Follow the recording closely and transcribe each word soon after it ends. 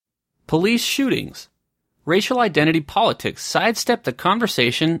Police shootings. Racial identity politics sidestep the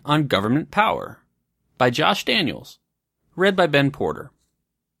conversation on government power. By Josh Daniels. Read by Ben Porter.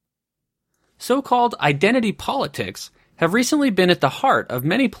 So-called identity politics have recently been at the heart of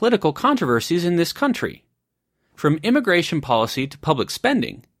many political controversies in this country. From immigration policy to public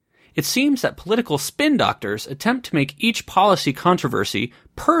spending, it seems that political spin doctors attempt to make each policy controversy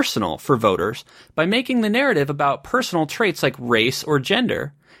personal for voters by making the narrative about personal traits like race or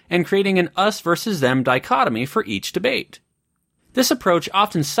gender and creating an us versus them dichotomy for each debate. This approach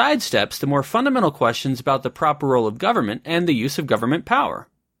often sidesteps the more fundamental questions about the proper role of government and the use of government power.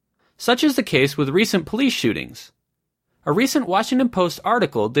 Such is the case with recent police shootings. A recent Washington Post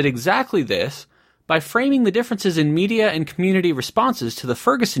article did exactly this by framing the differences in media and community responses to the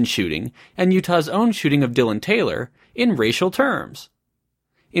Ferguson shooting and Utah's own shooting of Dylan Taylor in racial terms.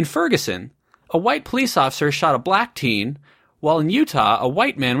 In Ferguson, a white police officer shot a black teen, while in Utah, a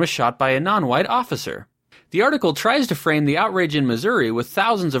white man was shot by a non-white officer. The article tries to frame the outrage in Missouri with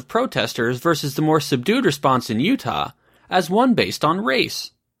thousands of protesters versus the more subdued response in Utah as one based on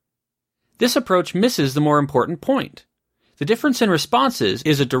race. This approach misses the more important point. The difference in responses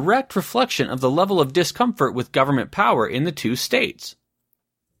is a direct reflection of the level of discomfort with government power in the two states.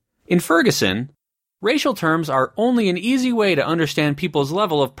 In Ferguson, racial terms are only an easy way to understand people's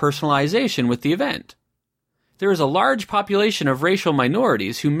level of personalization with the event. There is a large population of racial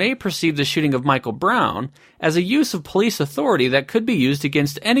minorities who may perceive the shooting of Michael Brown as a use of police authority that could be used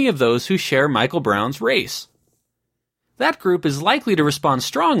against any of those who share Michael Brown's race. That group is likely to respond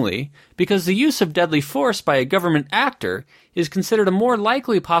strongly because the use of deadly force by a government actor is considered a more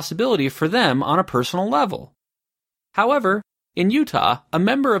likely possibility for them on a personal level. However, in Utah, a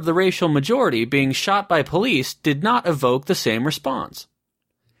member of the racial majority being shot by police did not evoke the same response.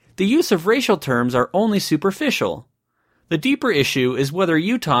 The use of racial terms are only superficial. The deeper issue is whether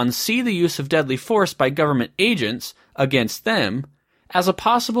Utahns see the use of deadly force by government agents against them as a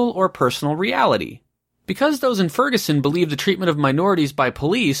possible or personal reality. Because those in Ferguson believe the treatment of minorities by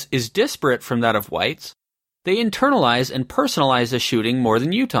police is disparate from that of whites, they internalize and personalize the shooting more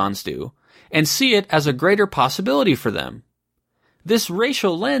than Utahns do, and see it as a greater possibility for them. This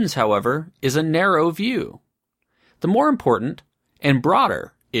racial lens, however, is a narrow view. The more important, and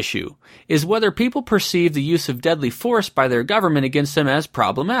broader, issue is whether people perceive the use of deadly force by their government against them as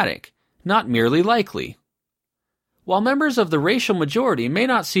problematic, not merely likely. While members of the racial majority may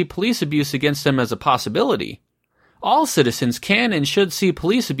not see police abuse against them as a possibility, all citizens can and should see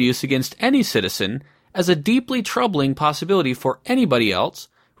police abuse against any citizen as a deeply troubling possibility for anybody else,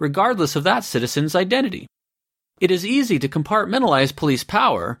 regardless of that citizen's identity. It is easy to compartmentalize police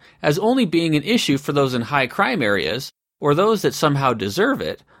power as only being an issue for those in high crime areas, or those that somehow deserve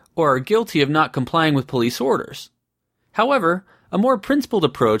it, or are guilty of not complying with police orders. However, a more principled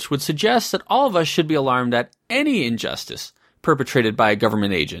approach would suggest that all of us should be alarmed at any injustice perpetrated by a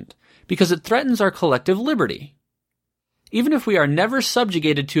government agent, because it threatens our collective liberty. Even if we are never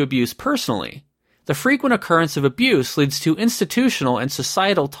subjugated to abuse personally, the frequent occurrence of abuse leads to institutional and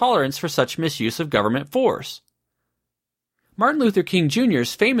societal tolerance for such misuse of government force. Martin Luther King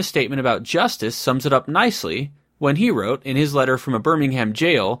Jr.'s famous statement about justice sums it up nicely when he wrote in his letter from a Birmingham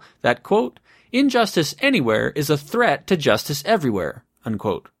jail that, quote, "Injustice anywhere is a threat to justice everywhere,"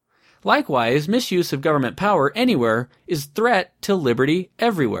 unquote. Likewise, misuse of government power anywhere is threat to liberty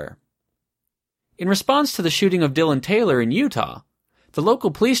everywhere. In response to the shooting of Dylan Taylor in Utah, the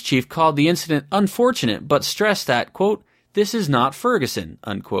local police chief called the incident unfortunate but stressed that, quote, "This is not Ferguson,"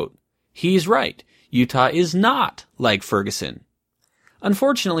 unquote. He's right. Utah is not like Ferguson.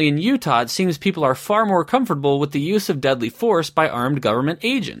 Unfortunately, in Utah, it seems people are far more comfortable with the use of deadly force by armed government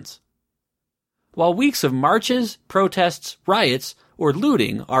agents. While weeks of marches, protests, riots, or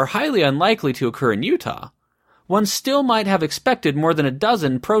looting are highly unlikely to occur in Utah, one still might have expected more than a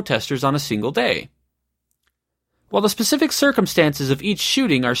dozen protesters on a single day. While the specific circumstances of each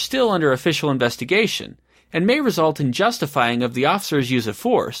shooting are still under official investigation and may result in justifying of the officer's use of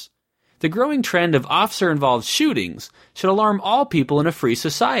force, the growing trend of officer-involved shootings should alarm all people in a free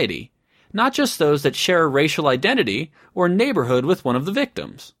society, not just those that share a racial identity or neighborhood with one of the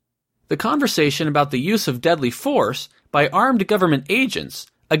victims. The conversation about the use of deadly force by armed government agents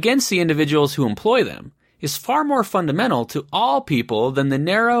against the individuals who employ them is far more fundamental to all people than the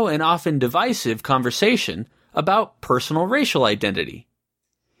narrow and often divisive conversation about personal racial identity.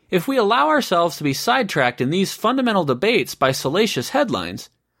 If we allow ourselves to be sidetracked in these fundamental debates by salacious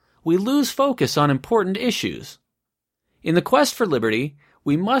headlines, we lose focus on important issues. In the quest for liberty,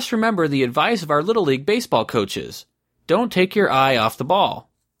 we must remember the advice of our Little League baseball coaches: don't take your eye off the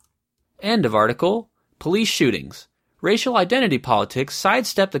ball. End of article. Police shootings. racial identity politics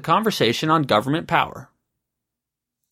sidestep the conversation on government power.